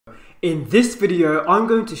In this video, I'm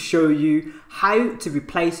going to show you how to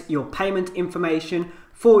replace your payment information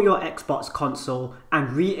for your Xbox console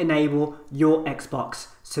and re-enable your Xbox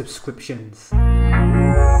subscriptions.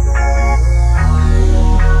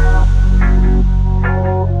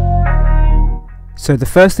 So the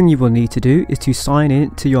first thing you will need to do is to sign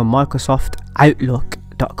in to your Microsoft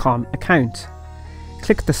Outlook.com account.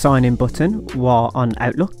 Click the sign in button while on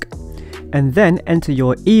Outlook and then enter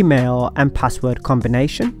your email and password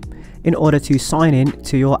combination in order to sign in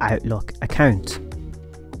to your Outlook account.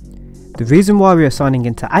 The reason why we are signing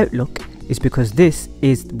into Outlook is because this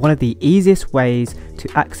is one of the easiest ways to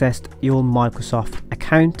access your Microsoft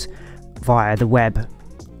account via the web.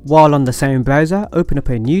 While on the same browser, open up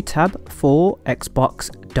a new tab for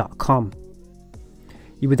Xbox.com.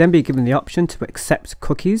 You will then be given the option to accept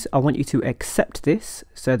cookies. I want you to accept this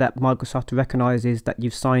so that Microsoft recognizes that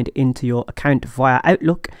you've signed into your account via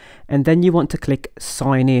Outlook, and then you want to click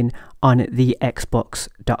sign in on the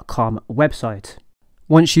Xbox.com website.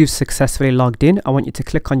 Once you've successfully logged in, I want you to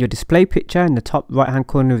click on your display picture in the top right hand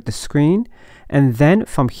corner of the screen, and then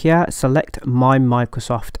from here select My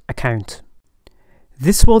Microsoft Account.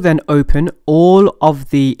 This will then open all of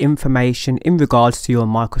the information in regards to your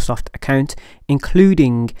Microsoft account,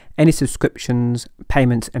 including any subscriptions,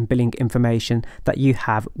 payments and billing information that you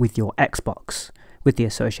have with your Xbox with the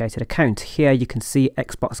associated account. Here you can see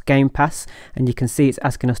Xbox Game Pass, and you can see it's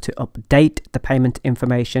asking us to update the payment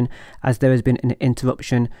information as there has been an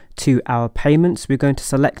interruption to our payments. We're going to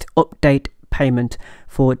select Update Payment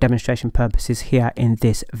for demonstration purposes here in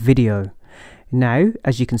this video. Now,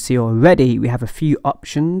 as you can see already, we have a few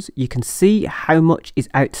options. You can see how much is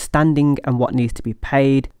outstanding and what needs to be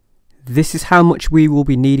paid. This is how much we will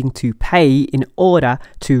be needing to pay in order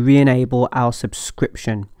to re-enable our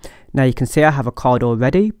subscription. Now you can see I have a card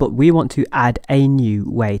already, but we want to add a new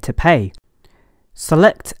way to pay.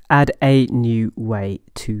 Select Add a New Way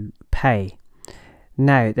to Pay.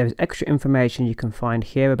 Now there's extra information you can find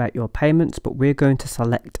here about your payments, but we're going to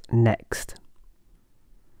select Next.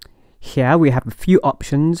 Here we have a few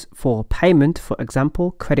options for payment, for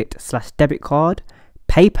example, credit/debit card,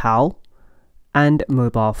 PayPal, and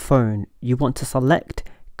mobile phone. You want to select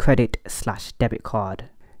credit/debit card.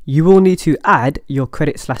 You will need to add your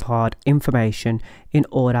credit/card information in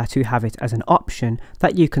order to have it as an option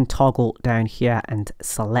that you can toggle down here and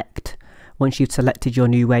select. Once you've selected your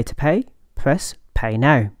new way to pay, press Pay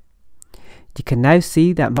Now. You can now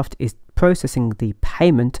see that Microsoft is processing the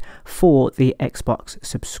payment for the Xbox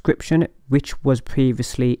subscription, which was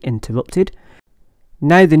previously interrupted.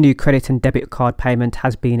 Now the new credit and debit card payment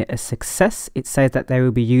has been a success. It says that they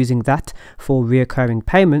will be using that for recurring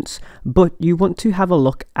payments, but you want to have a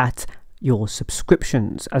look at your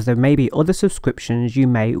subscriptions, as there may be other subscriptions you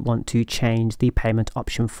may want to change the payment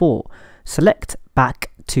option for. Select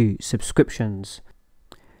Back to Subscriptions.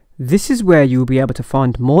 This is where you will be able to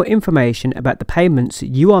find more information about the payments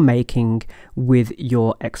you are making with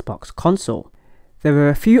your Xbox console. There are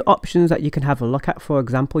a few options that you can have a look at. For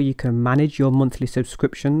example, you can manage your monthly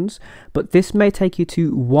subscriptions, but this may take you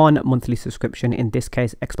to one monthly subscription, in this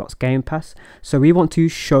case Xbox Game Pass. So we want to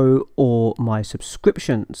show all my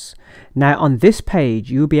subscriptions. Now on this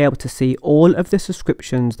page, you'll be able to see all of the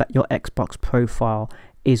subscriptions that your Xbox profile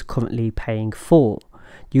is currently paying for.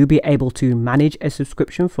 You'll be able to manage a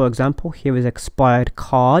subscription. For example, here is an expired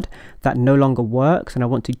card that no longer works and I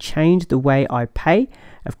want to change the way I pay.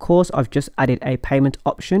 Of course, I've just added a payment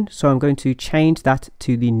option, so I'm going to change that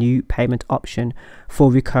to the new payment option for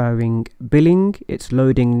recurring billing. It's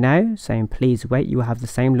loading now, saying please wait. You will have the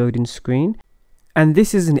same loading screen. And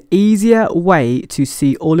this is an easier way to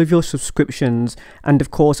see all of your subscriptions and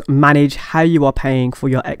of course manage how you are paying for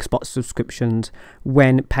your Xbox subscriptions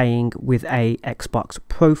when paying with a Xbox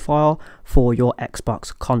profile for your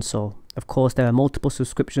Xbox console. Of course, there are multiple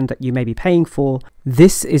subscriptions that you may be paying for.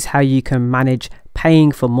 This is how you can manage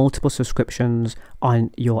paying for multiple subscriptions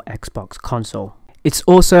on your Xbox console. It's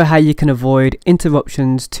also how you can avoid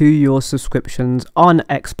interruptions to your subscriptions on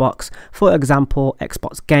Xbox, for example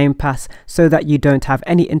Xbox Game Pass, so that you don't have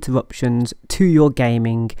any interruptions to your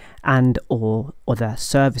gaming and or other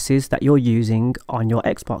services that you're using on your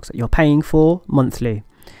Xbox that you're paying for monthly.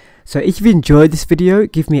 So if you've enjoyed this video,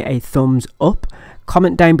 give me a thumbs up,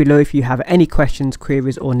 comment down below if you have any questions,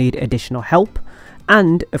 queries or need additional help.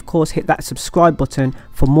 And of course hit that subscribe button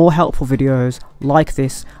for more helpful videos like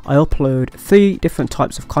this. I upload 3 different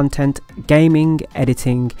types of content: gaming,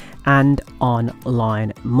 editing and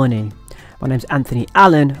online money. My name's Anthony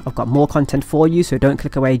Allen. I've got more content for you, so don't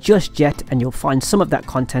click away just yet, and you'll find some of that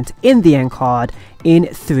content in the end card in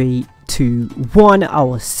 3, 2, 1. I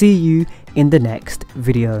will see you in the next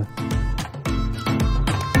video.